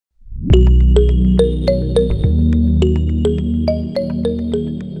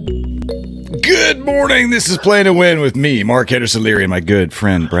Good morning. This is Playing to Win with me, Mark Henderson Leary, and my good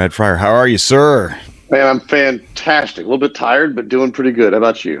friend, Brad Freyer. How are you, sir? Man, I'm fantastic. A little bit tired, but doing pretty good. How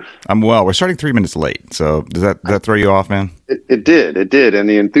about you? I'm well. We're starting 3 minutes late. So does that throw you off, man? It did. And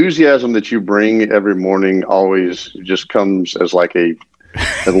the enthusiasm that you bring every morning always just comes as like an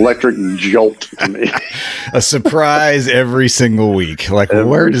electric jolt to me. A surprise every single week. Like,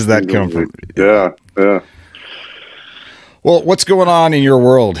 where does that come from? Yeah. Well, what's going on in your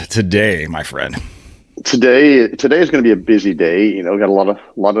world today, my friend? Today is going to be a busy day. You know, got a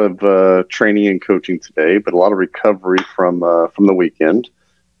lot of training and coaching today, but a lot of recovery from the weekend.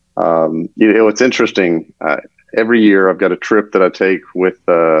 It's interesting. Every year, I've got a trip that I take with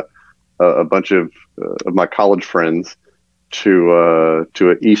a bunch of my college friends to an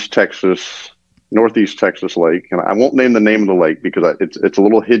Northeast Texas lake, and I won't name the name of the lake because it's a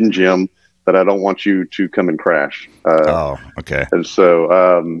little hidden gem that I don't want you to come and crash. Okay. And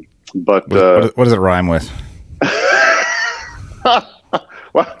so, what does it rhyme with?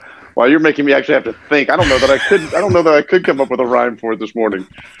 Well, you're making me actually have to think. I don't know that I could come up with a rhyme for it this morning.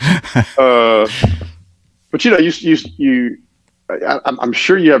 But I'm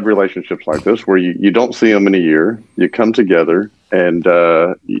sure you have relationships like this where you don't see them in a year. You come together and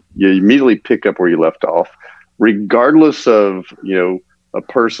you immediately pick up where you left off, regardless of a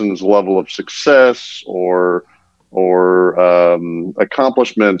person's level of success or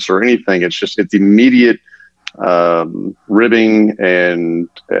accomplishments or anything. It's immediate ribbing and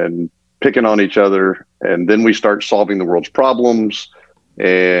picking on each other, and then we start solving the world's problems,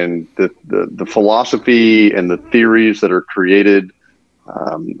 and the philosophy and the theories that are created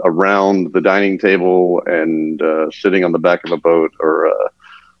around the dining table and sitting on the back of a boat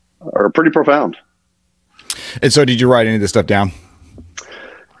are pretty profound. And so, did you write any of this stuff down?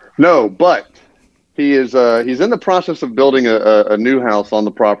 No, but he's in the process of building a new house on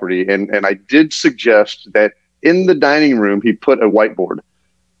the property, and I did suggest that in the dining room he put a whiteboard,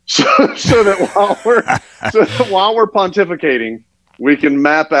 so that while we're pontificating, we can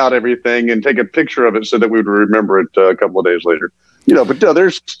map out everything and take a picture of it so that we would remember it a couple of days later. But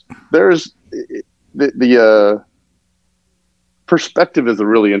there's the perspective is a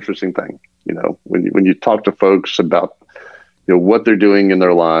really interesting thing. When you talk to folks about what they're doing in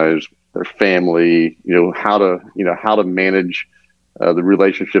their lives, their family, how to manage the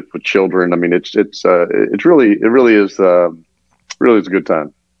relationship with children. I mean, it really is a good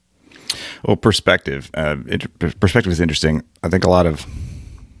time. Well, perspective is interesting. I think a lot of,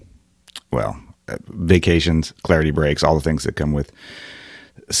 vacations, clarity breaks, all the things that come with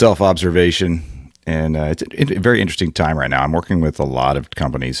self-observation. And it's a very interesting time right now. I'm working with a lot of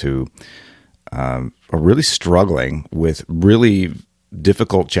companies who are really struggling with really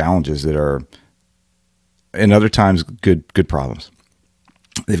difficult challenges that are, in other times, good problems.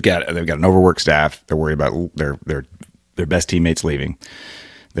 They've got an overworked staff. They're worried about their best teammates leaving.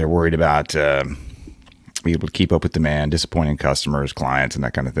 They're worried about being able to keep up with demand, disappointing customers, clients, and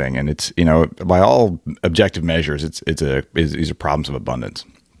that kind of thing. And it's by all objective measures, these are problems of abundance.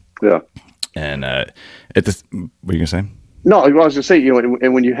 Yeah. And what are you gonna say? No, I was going to say,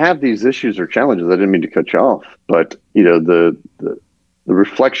 and when you have these issues or challenges, I didn't mean to cut you off, but the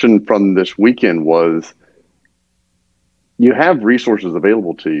reflection from this weekend was you have resources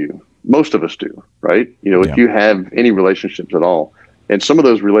available to you. Most of us do, right? If you have any relationships at all, and some of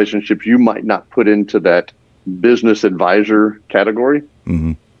those relationships you might not put into that business advisor category.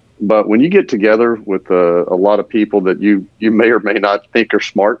 Mm-hmm. But when you get together with a lot of people that you may or may not think are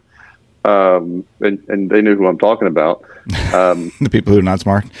smart, and they knew who I'm talking about. The people who are not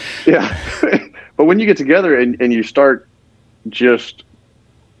smart. Yeah. But when you get together and you start just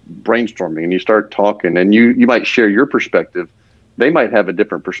brainstorming and you start talking and you might share your perspective, they might have a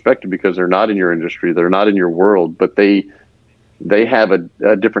different perspective because they're not in your industry, they're not in your world, but they have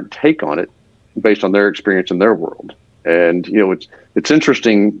a different take on it based on their experience in their world. And, it's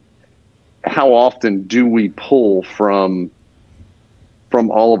interesting, how often do we pull from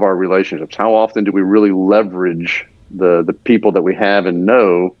all of our relationships? How often do we really leverage the people that we have and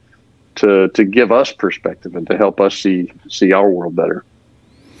know to give us perspective and to help us see our world better?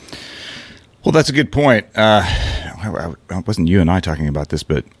 Well, that's a good point. It wasn't you and I talking about this,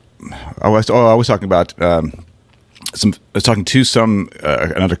 but I was talking about I was talking to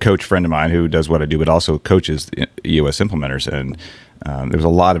another coach friend of mine who does what I do, but also coaches EOS implementers, and there's a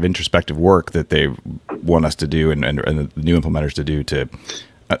lot of introspective work that they want us to do and the new implementers to do to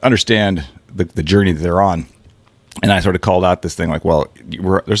understand the journey that they're on. And I sort of called out this thing like, well,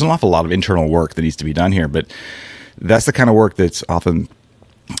 there's an awful lot of internal work that needs to be done here, but that's the kind of work that's often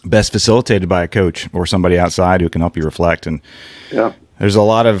best facilitated by a coach or somebody outside who can help you reflect. And yeah, there's a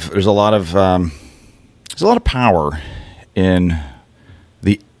lot of there's a lot of power in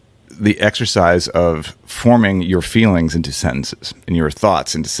the exercise of forming your feelings into sentences and your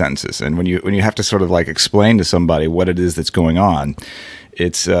thoughts into sentences. And when you have to sort of like explain to somebody what it is that's going on,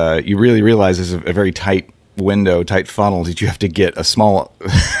 it's you really realize there's a very tight window, tight funnel that you have to get a small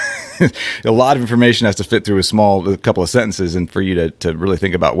a lot of information has to fit through a couple of sentences, and for you to really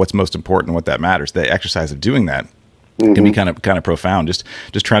think about what's most important and what that matters. The exercise of doing that can be kind of profound. Just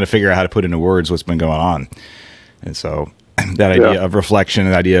trying to figure out how to put into words what's been going on. And so that idea of reflection,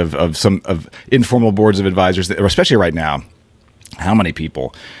 the idea of informal boards of advisors, especially right now, how many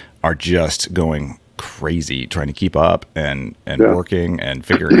people are just going crazy trying to keep up and working and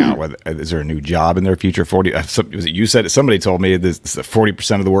figuring out whether is there a new job in their future. Was it you said it? Somebody told me this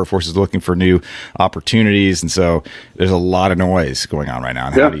 40% of the workforce is looking for new opportunities, and so there's a lot of noise going on right now.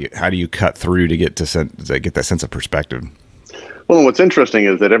 And how do you cut through to get that sense of perspective? Well, what's interesting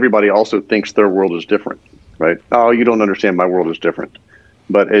is that everybody also thinks their world is different, right? Oh, you don't understand, my world is different.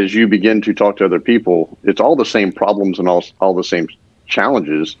 But as you begin to talk to other people, it's all the same problems and all the same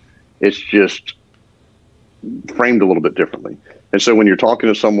challenges. It's just framed a little bit differently. And so when you're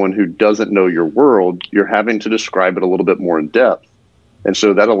talking to someone who doesn't know your world, you're having to describe it a little bit more in depth. And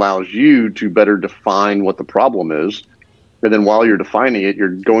so that allows you to better define what the problem is. And then while you're defining it, you're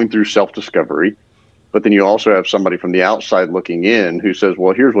going through self-discovery. But then you also have somebody from the outside looking in who says,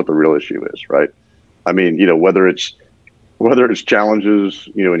 well, here's what the real issue is, right? I mean, whether it's challenges,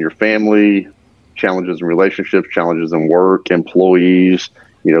 in your family, challenges in relationships, challenges in work, employees,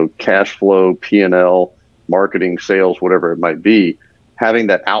 cash flow, P&L, marketing, sales, whatever it might be, having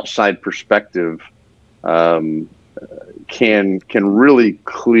that outside perspective can really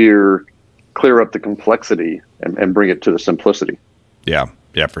clear up the complexity and bring it to the simplicity. Yeah,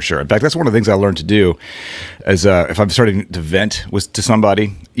 for sure. In fact, that's one of the things I learned to do as if I'm starting to vent to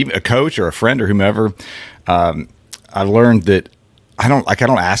somebody, even a coach or a friend or whomever. I learned that I don't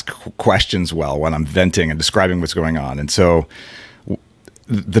ask questions well when I'm venting and describing what's going on, and so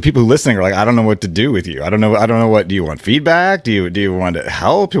the people who are listening are like, I don't know what to do with you. I don't know what. Do you want feedback? Do you want to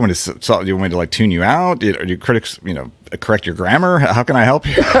help? Do you want me to like tune you out? Are you critics? Correct your grammar. How can I help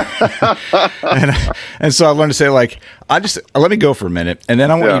you? and so I learned to say like, let me go for a minute, and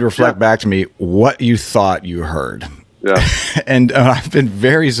then I want you to reflect back to me what you thought you heard. Yeah. And I've been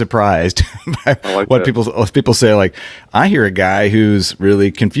very surprised by what people say. Like, I hear a guy who's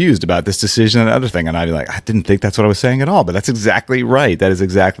really confused about this decision and other thing, and I'd be like, I didn't think that's what I was saying at all, but that's exactly right. That is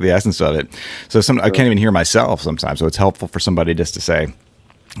exactly the essence of it. So I can't even hear myself sometimes. So it's helpful for somebody just to say,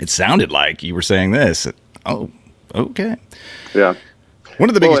 it sounded like you were saying this. Oh, okay. Yeah. One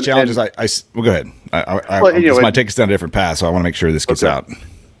of the biggest challenges well, go ahead. This might take us down a different path, so I want to make sure this gets out.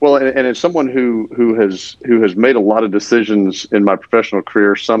 Well, and as someone who has made a lot of decisions in my professional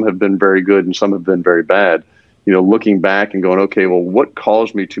career, some have been very good and some have been very bad. Looking back and going, okay, well, what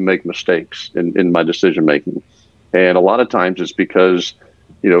caused me to make mistakes in my decision making? And a lot of times it's because,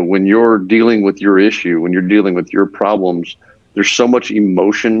 when you're dealing with your issue, when you're dealing with your problems, there's so much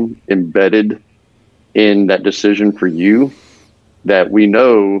emotion embedded in that decision for you that we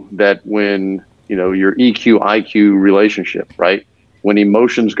know that when, your EQ, IQ relationship, right? When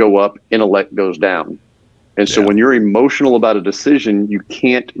emotions go up, intellect goes down. And so when you're emotional about a decision, you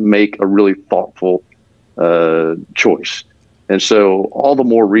can't make a really thoughtful choice. And so all the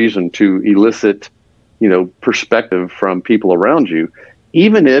more reason to elicit, perspective from people around you,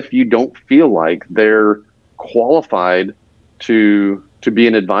 even if you don't feel like they're qualified to be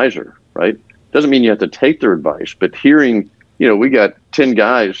an advisor, right? Doesn't mean you have to take their advice, but hearing, we got 10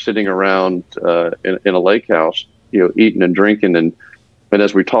 guys sitting around in a lake house, eating and drinking, and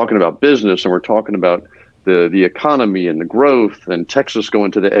as we're talking about business and we're talking about the economy and the growth and Texas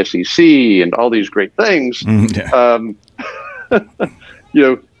going to the SEC and all these great things,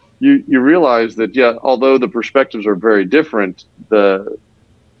 you realize that, although the perspectives are very different,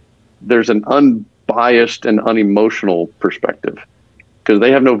 there's an unbiased and unemotional perspective because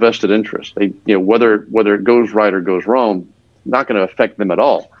they have no vested interest. They, whether it goes right or goes wrong, not going to affect them at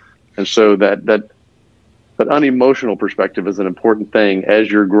all. And so that unemotional perspective is an important thing as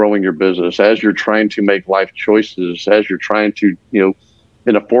you're growing your business, as you're trying to make life choices, as you're trying to,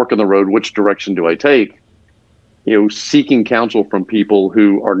 in a fork in the road, which direction do I take? Seeking counsel from people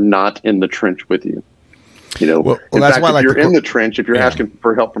who are not in the trench with you. In fact, if you're in the trench, if you're asking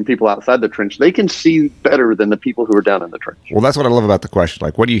for help from people outside the trench, they can see better than the people who are down in the trench. Well, that's what I love about the question.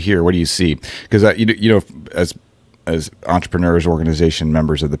 Like, what do you hear? What do you see? Because, as entrepreneurs, organization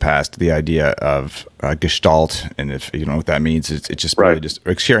members of the past, the idea of Gestalt, and if you know what that means, it's just really just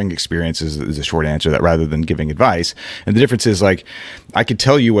sharing experiences is a short answer that rather than giving advice. And the difference is like, I could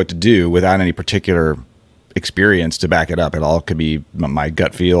tell you what to do without any particular experience to back it up. It all could be my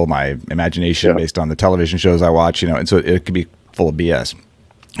gut feel, my imagination based on the television shows I watch, and so it could be full of BS.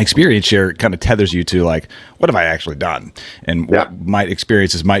 Experience share kind of tethers you to like, what have I actually done? And what my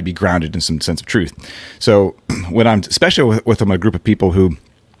experiences might be grounded in some sense of truth. So when I'm, especially with a group of people who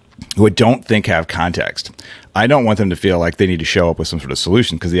don't think have context, I don't want them to feel like they need to show up with some sort of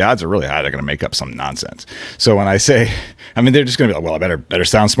solution, because the odds are really high they're going to make up some nonsense. So when I say, I mean, they're just going to be like, well, I better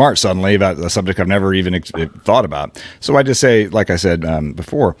sound smart suddenly about a subject I've never even thought about. So I just say, like I said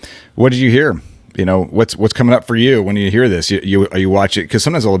before, what did you hear? You know, what's coming up for you when you hear this? You watch it, because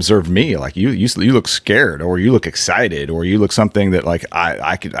sometimes I'll observe me, like you look scared, or you look excited, or you look something that like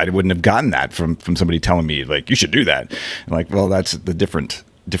I wouldn't have gotten that from somebody telling me like you should do that. I'm like, well, that's the different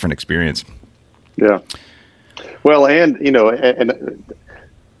experience. Yeah. Well, and you know, and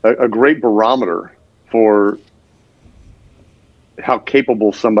a great barometer for how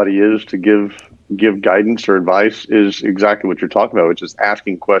capable somebody is to give guidance or advice is exactly what you're talking about, which is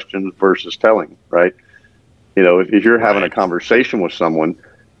asking questions versus telling, right? You know, if you're having a conversation with someone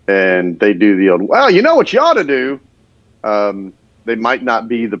and they do the old, well, you know what you ought to do, they might not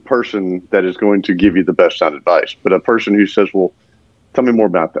be the person that is going to give you the best sound advice, but a person who says, well, tell me more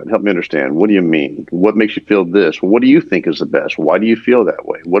about that. Help me understand. What do you mean? What makes you feel this? What do you think is the best? Why do you feel that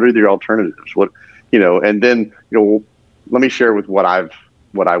way? What are your alternatives? What, you know, and then, you know, let me share with what I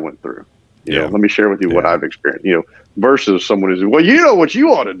went through. You know, let me share with you what I've experienced, you know, versus someone who's, well, you know what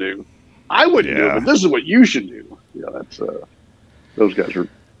you ought to do. I wouldn't do it, but this is what you should do. Yeah, that's, those guys are.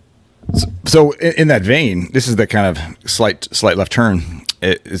 So in that vein, this is the kind of slight left turn.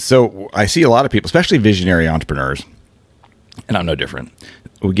 So I see a lot of people, especially visionary entrepreneurs, and I'm no different.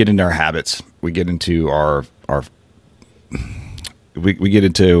 We get into our habits. We get into we get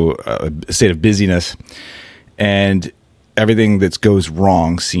into a state of busyness, and everything that goes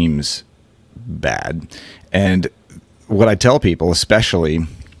wrong seems bad. And what I tell people, especially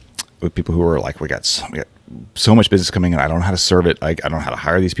with people who are like, we got so much business coming in, I don't know how to serve it. I don't know how to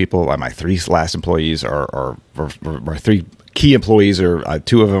hire these people. My 3 last employees are 3 key employees, or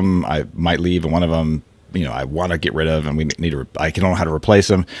 2 of them I might leave, and one of them, you know, I want to get rid of, and I don't know how to replace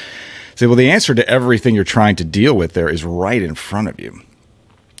them. Say, well, the answer to everything you're trying to deal with there is right in front of you.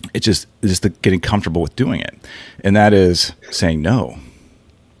 It's just getting comfortable with doing it, and that is saying no.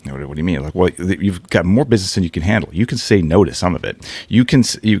 What do you mean? Like, well, you've got more business than you can handle. You can say no to some of it.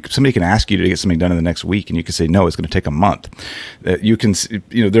 Somebody can ask you to get something done in the next week, and you can say no. It's going to take a month.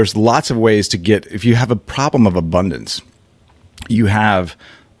 There's lots of ways to get. If you have a problem of abundance, you have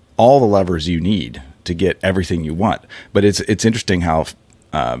all the levers you need to get everything you want. But it's interesting how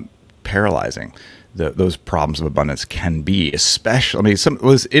paralyzing those problems of abundance can be, especially, I mean, some of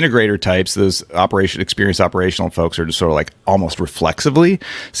those integrator types, those experienced operational folks are just sort of like almost reflexively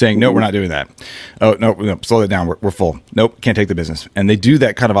saying, no, we're not doing that. Oh, no, slow it down. We're full. Nope, can't take the business. And they do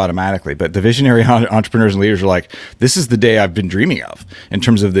that kind of automatically. But the visionary entrepreneurs and leaders are like, this is the day I've been dreaming of in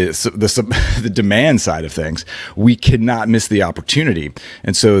terms of the demand side of things. We cannot miss the opportunity.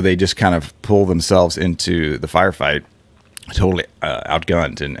 And so they just kind of pull themselves into the firefight, totally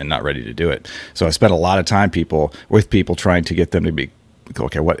outgunned and not ready to do it. So I spent a lot of time with people trying to get them to be,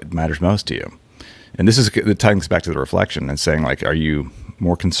 okay, what matters most to you? And this is the ties back to the reflection and saying, like, are you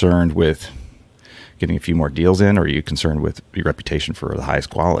more concerned with getting a few more deals in, or are you concerned with your reputation for the highest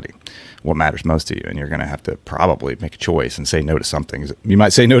quality? What matters most to you? And you're going to have to probably make a choice and say no to something. You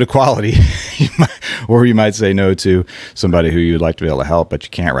might say no to quality, or you might say no to somebody who you'd like to be able to help, but you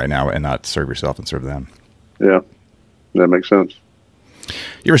can't right now, and not serve yourself and serve them. Yeah. That makes sense.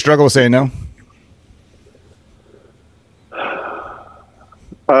 You ever struggle with saying no?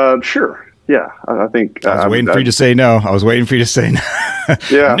 Sure. Yeah. I think I was waiting for you to say no. I was waiting for you to say no.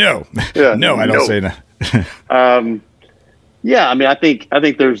 Yeah. No. Yeah. No, I don't say no. Yeah. I mean, I think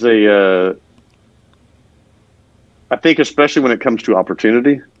there's I think especially when it comes to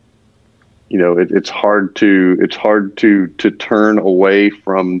opportunity, you know, it's hard to turn away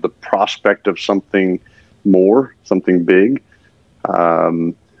from the prospect of something big.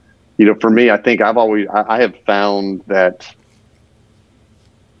 You know, for me, I think I have found that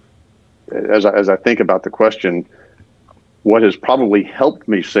as I think about the question, what has probably helped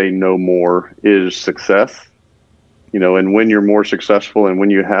me say no more is success. You know, and when you're more successful and when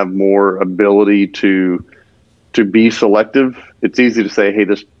you have more ability to be selective, it's easy to say, hey,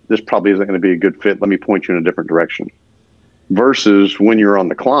 this probably isn't going to be a good fit. Let me point you in a different direction. Versus when you're on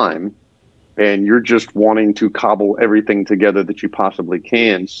the climb and you're just wanting to cobble everything together that you possibly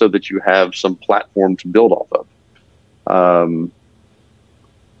can so that you have some platform to build off of.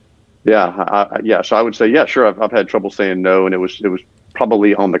 So I would say, yeah, sure. I've had trouble saying no, and it was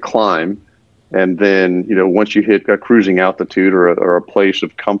probably on the climb. And then, once you hit a cruising altitude or a place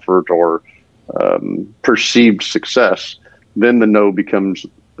of comfort or perceived success, then the no becomes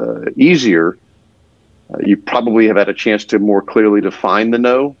easier. You probably have had a chance to more clearly define the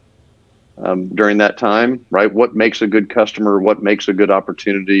no during that time, right? What makes a good customer? What makes a good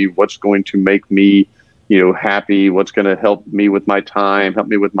opportunity? What's going to make me, happy? What's going to help me with my time, help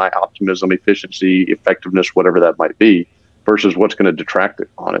me with my optimism, efficiency, effectiveness, whatever that might be, versus what's going to detract it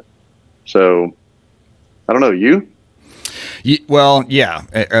on it. So, I don't know, you? Well, yeah,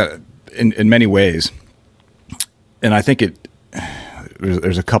 in many ways. And I think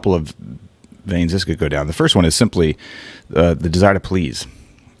there's a couple of veins this could go down. The first one is simply the desire to please.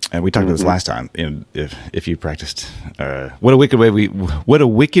 And we talked about this last time. If you practiced, what a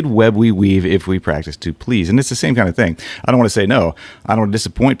wicked web we weave if we practice to please. And it's the same kind of thing. I don't want to say no. I don't want to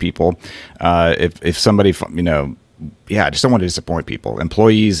disappoint people. If somebody, I just don't want to disappoint people.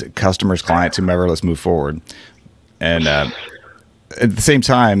 Employees, customers, clients, whomever. Let's move forward. And at the same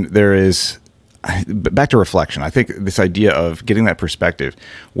time, there is back to reflection. I think this idea of getting that perspective.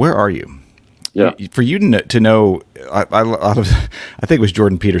 Where are you? Yeah. For you to know, I think it was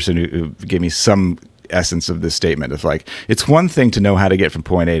Jordan Peterson who gave me some essence of this statement of like, it's one thing to know how to get from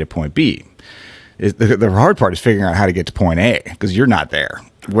point A to point B. The hard part is figuring out how to get to point A because you're not there.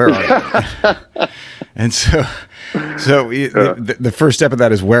 Where are you? And so the first step of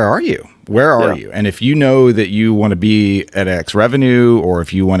that is, where are you? Where are you? And if you know that you want to be at X revenue, or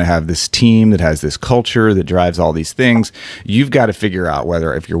if you want to have this team that has this culture that drives all these things, you've got to figure out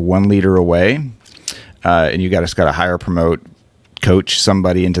whether, if you're one leader away and you got to hire, promote, coach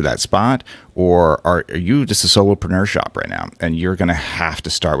somebody into that spot, or are you just a solopreneur shop right now and you're going to have to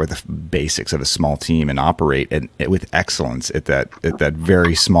start with the basics of a small team and operate with excellence at that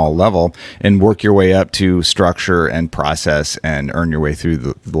very small level and work your way up to structure and process and earn your way through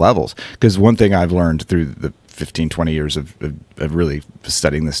the levels. Because one thing I've learned through the 15, 20 years of really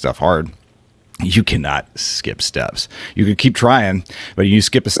studying this stuff hard, you cannot skip steps. You could keep trying, but you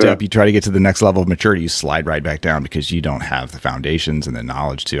skip a step, you try to get to the next level of maturity, you slide right back down because you don't have the foundations and the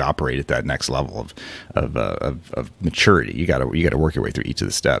knowledge to operate at that next level of maturity. You got to work your way through each of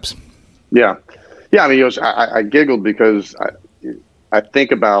the steps. Yeah. I mean, I giggled because I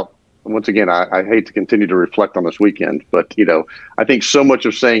think about, once again, I hate to continue to reflect on this weekend, but I think so much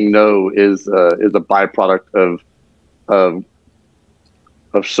of saying no is a byproduct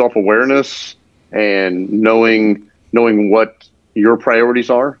of self-awareness and knowing what your priorities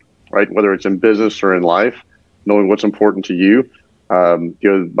are, right? Whether it's in business or in life, knowing what's important to you.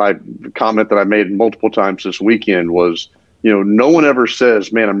 My comment that I made multiple times this weekend was, no one ever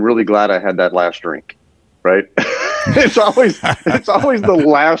says, "Man, I'm really glad I had that last drink," right? It's always the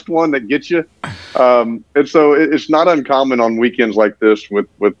last one that gets you. And so it's not uncommon on weekends like this with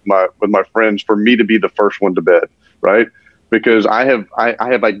my friends for me to be the first one to bed, right? Because I have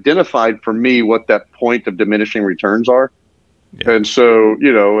identified for me what that point of diminishing returns are. Yeah. And so,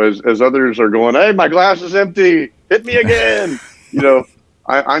 as others are going, "Hey, my glass is empty, hit me again."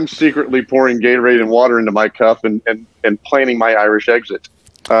 I'm secretly pouring Gatorade and water into my cup and planning my Irish exit.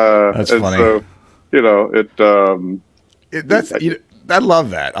 That's funny. So, I love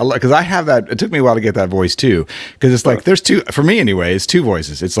that. Because I have that. It took me a while to get that voice too. Because it's like there's two, for me anyway, it's two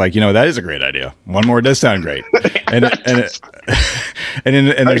voices. It's like, that is a great idea. One more does sound great. And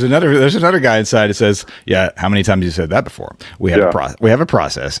there's another guy inside that says, "Yeah, how many times have you said that before? We have a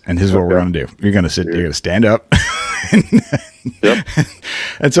process, and here's what we're going to do. You're going to stand up."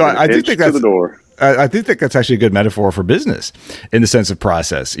 And so I do think that's the door. I do think that's actually a good metaphor for business in the sense of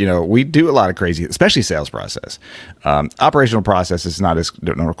process. We do a lot of crazy, especially sales process. Operational processes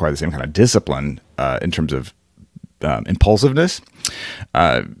don't require the same kind of discipline in terms of impulsiveness.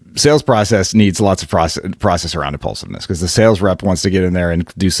 Sales process needs lots of process around impulsiveness because the sales rep wants to get in there and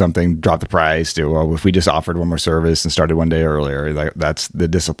do something, drop the price. If we just offered one more service and started one day earlier, that's the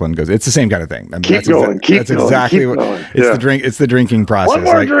discipline goes. It's the same kind of thing. I mean, keep going. It's the drinking process. One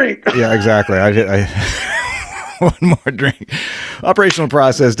more drink. Yeah, exactly. One more drink. Operational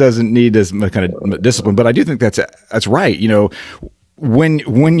process doesn't need as much kind of discipline, but I do think that's right.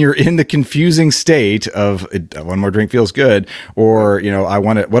 When you're in the confusing state of one more drink feels good, or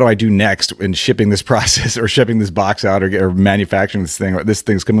what do I do next in shipping this process or shipping this box out or manufacturing this thing, or this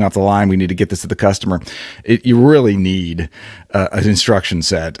thing's coming off the line, we need to get this to the customer. You really need an instruction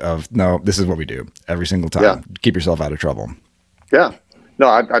set of, no, this is what we do every single time. Yeah. Keep yourself out of trouble. Yeah, no,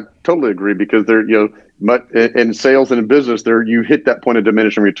 I totally agree because in sales and in business, you hit that point of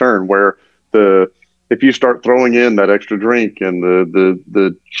diminishing return where if you start throwing in that extra drink and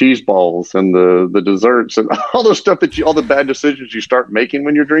the cheese balls and the desserts and all the stuff all the bad decisions you start making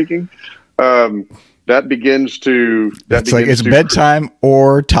when you're drinking, That begins to. It's like it's bedtime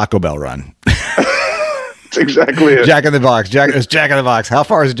or Taco Bell run. That's exactly it. Jack in the Box. It's Jack in the Box. How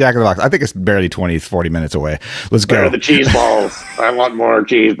far is Jack in the Box? I think it's barely 20, 40 minutes away. Let's go. Where are the cheese balls? I want more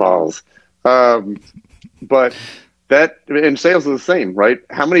cheese balls. But that in sales is the same, right?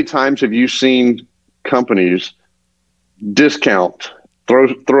 How many times have you seen companies discount,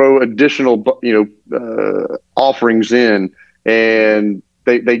 throw additional, offerings in, and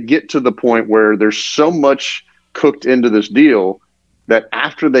they get to the point where there's so much cooked into this deal that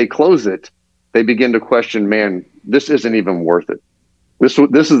after they close it, they begin to question, man, this isn't even worth it. This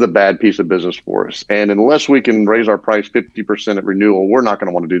is a bad piece of business for us. And unless we can raise our price 50% at renewal, we're not going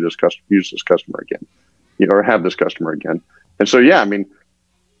to want to do this use this customer again, or have this customer again. And so, yeah, I mean,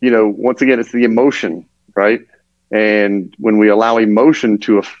 once again, it's the emotion, right? And when we allow emotion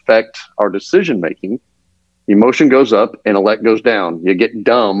to affect our decision-making, emotion goes up, intellect goes down. You get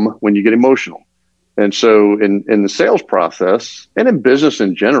dumb when you get emotional. And so in the sales process and in business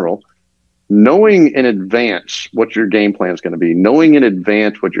in general, knowing in advance what your game plan is going to be, knowing in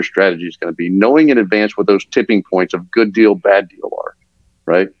advance what your strategy is going to be, knowing in advance what those tipping points of good deal, bad deal are,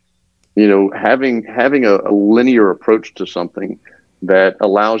 right? Having a linear approach to something that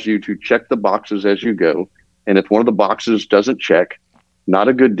allows you to check the boxes as you go. And if one of the boxes doesn't check, not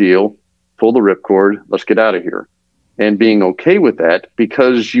a good deal, pull the ripcord, let's get out of here. And being okay with that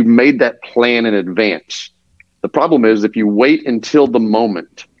because you made that plan in advance. The problem is if you wait until the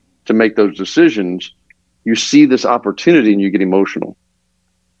moment to make those decisions, you see this opportunity and you get emotional.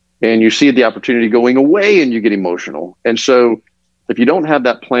 And you see the opportunity going away and you get emotional. And so if you don't have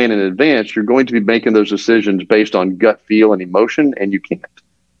that plan in advance, you're going to be making those decisions based on gut feel and emotion, and you can't.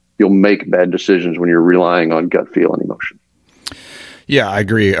 You'll make bad decisions when you're relying on gut feel and emotion. Yeah, I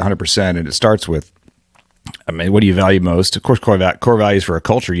agree 100%. And it starts with, what do you value most? Of course, core values for a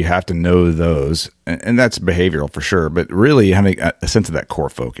culture, you have to know those. And that's behavioral for sure. But really having a sense of that core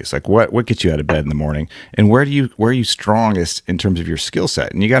focus, like what gets you out of bed in the morning, and where are you strongest in terms of your skill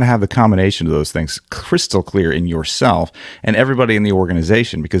set? And you got to have the combination of those things crystal clear in yourself and everybody in the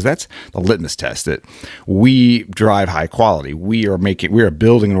organization, because that's the litmus test that we drive high quality. We are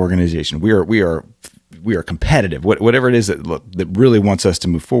building an organization. We are competitive, whatever it is that really wants us to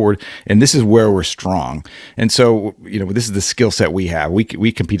move forward. And this is where we're strong. And so, this is the skill set we have.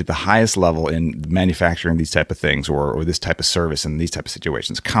 We compete at the highest level in manufacturing these type of things or this type of service in these type of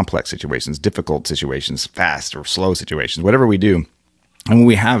situations, complex situations, difficult situations, fast or slow situations, whatever we do. And when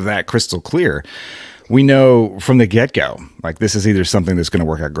we have that crystal clear, we know from the get-go, like this is either something that's going to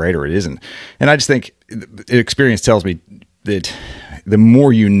work out great or it isn't. And I just think experience tells me that the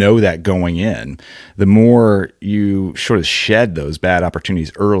more you know that going in, the more you sort of shed those bad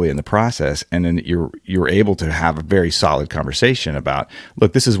opportunities early in the process, and then you're able to have a very solid conversation about,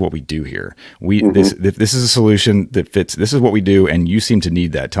 look, this is what we do here. This is a solution that fits. This is what we do, and you seem to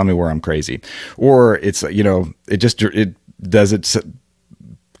need that. Tell me where I'm crazy, or it's it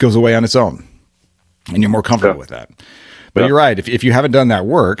goes away on its own, and you're more comfortable with that. But you're right. If you haven't done that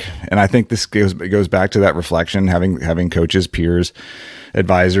work, and I think this goes back to that reflection, having coaches, peers,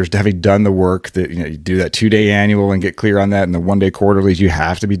 advisors, having done the work that you do that 2-day annual and get clear on that, and the 1-day quarterlies, you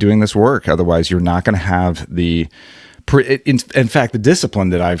have to be doing this work. Otherwise, you're not going to have in fact, the discipline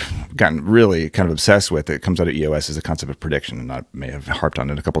that I've gotten really kind of obsessed with, that comes out of EOS, is the concept of prediction. And I may have harped on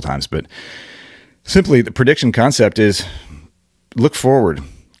it a couple times, but simply the prediction concept is look forward.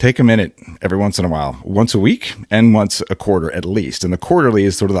 Take a minute every once in a while, once a week and once a quarter at least. And the quarterly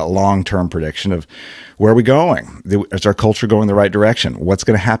is sort of that long-term prediction of where are we going? Is our culture going the right direction? What's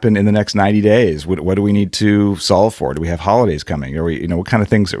going to happen in the next 90 days? What do we need to solve for? Do we have holidays coming? Are we, what kind of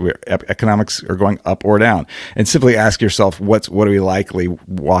things economics are going up or down? And simply ask yourself, what are we likely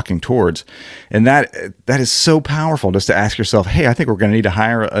walking towards? And that is so powerful, just to ask yourself, hey, I think we're going to need to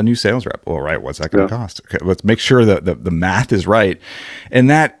hire a new sales rep. All right, what's that going to cost? Okay, let's make sure that the math is right. And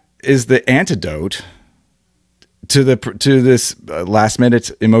that is the antidote to this last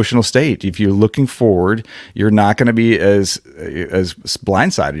minute emotional state. If you're looking forward, you're not going to be as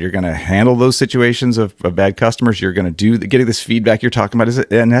blindsided. You're going to handle those situations of bad customers. You're going to getting this feedback you're talking about is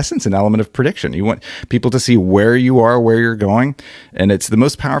in essence an element of prediction. You want people to see where you are, where you're going, and it's the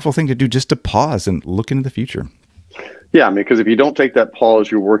most powerful thing to do, just to pause and look into the future. Yeah, because if you don't take that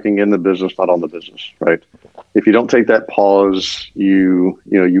pause, you're working in the business, not on the business, right? If you don't take that pause, you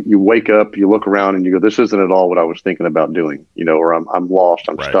wake up, you look around, and you go, "This isn't at all what I was thinking about doing," or I'm lost,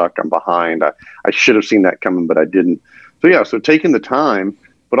 I'm stuck, I'm behind. I should have seen that coming, but I didn't. So yeah, so taking the time,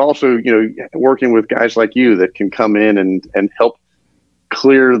 but also working with guys like you that can come in and help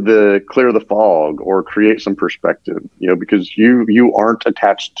clear the fog or create some perspective, because you aren't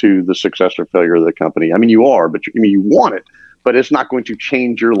attached to the success or failure of the company. I mean, you are, but you want it, but it's not going to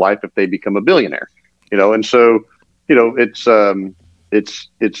change your life if they become a billionaire, and so, it's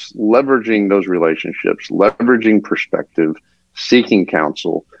leveraging those relationships, leveraging perspective, seeking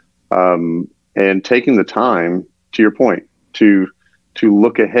counsel, and taking the time, to your point, to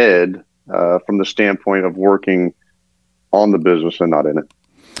look ahead from the standpoint of working on the business and not in it.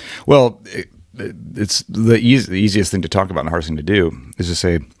 Well, it's the easiest thing to talk about and hardest thing to do is to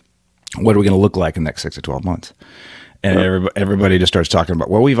say, what are we going to look like in the next 6 to 12 months? And everybody just starts talking about,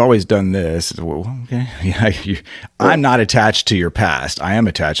 well, we've always done this. Well, okay. Yeah, I'm not attached to your past. I am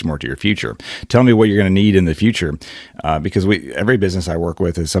attached more to your future. Tell me what you're going to need in the future. Because every business I work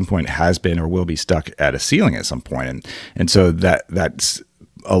with at some point has been or will be stuck at a ceiling at some point. And so that's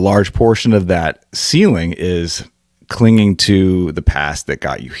a large portion of that ceiling is clinging to the past that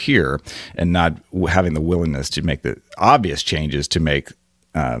got you here and not having the willingness to make the obvious changes to make,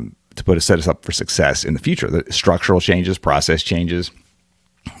 to set us up for success in the future. The structural changes, process changes,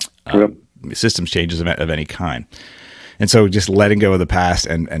 systems changes of any kind. And so just letting go of the past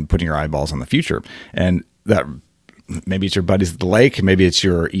and putting your eyeballs on the future. And that maybe it's your buddies at the lake, maybe it's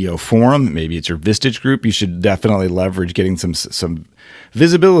your EO forum, maybe it's your Vistage group. You should definitely leverage getting some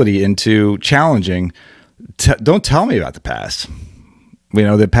visibility into challenging. Don't tell me about the past.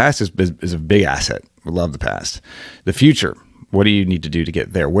 The past is a big asset. We love the past. The future, what do you need to do to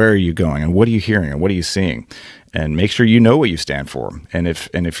get there? Where are you going? And what are you hearing? And what are you seeing? And make sure you know what you stand for. And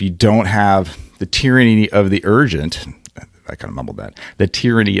if you don't have the tyranny of the urgent, I kind of mumbled that, the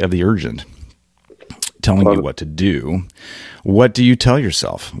tyranny of the urgent telling you what to do, what do you tell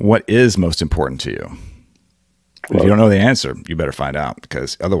yourself? What is most important to you? If you don't know the answer, you better find out,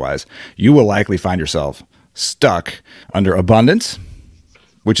 because otherwise you will likely find yourself stuck under abundance,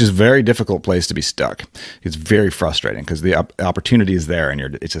 which is a very difficult place to be stuck. It's very frustrating because the opportunity is there and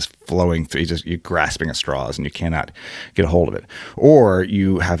it's just flowing through. You're grasping at straws and you cannot get a hold of it. Or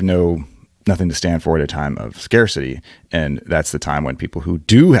you have nothing to stand for at a time of scarcity. And that's the time when people who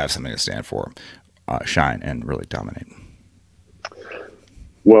do have something to stand for shine and really dominate.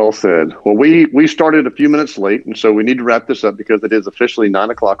 Well said. Well, we started a few minutes late, and so we need to wrap this up because it is officially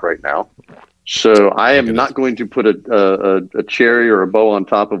 9:00 right now. So I am not going to put a cherry or a bow on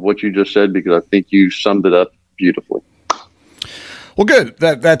top of what you just said, because I think you summed it up beautifully. Well, good.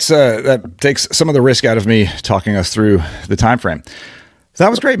 That takes some of the risk out of me talking us through the time frame. So that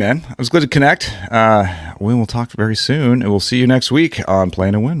was great, man. It was good to connect. We will talk very soon, and we'll see you next week on Play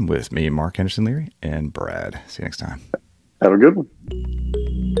to Win with me, Mark Henderson Leary, and Brad. See you next time. Have a good one.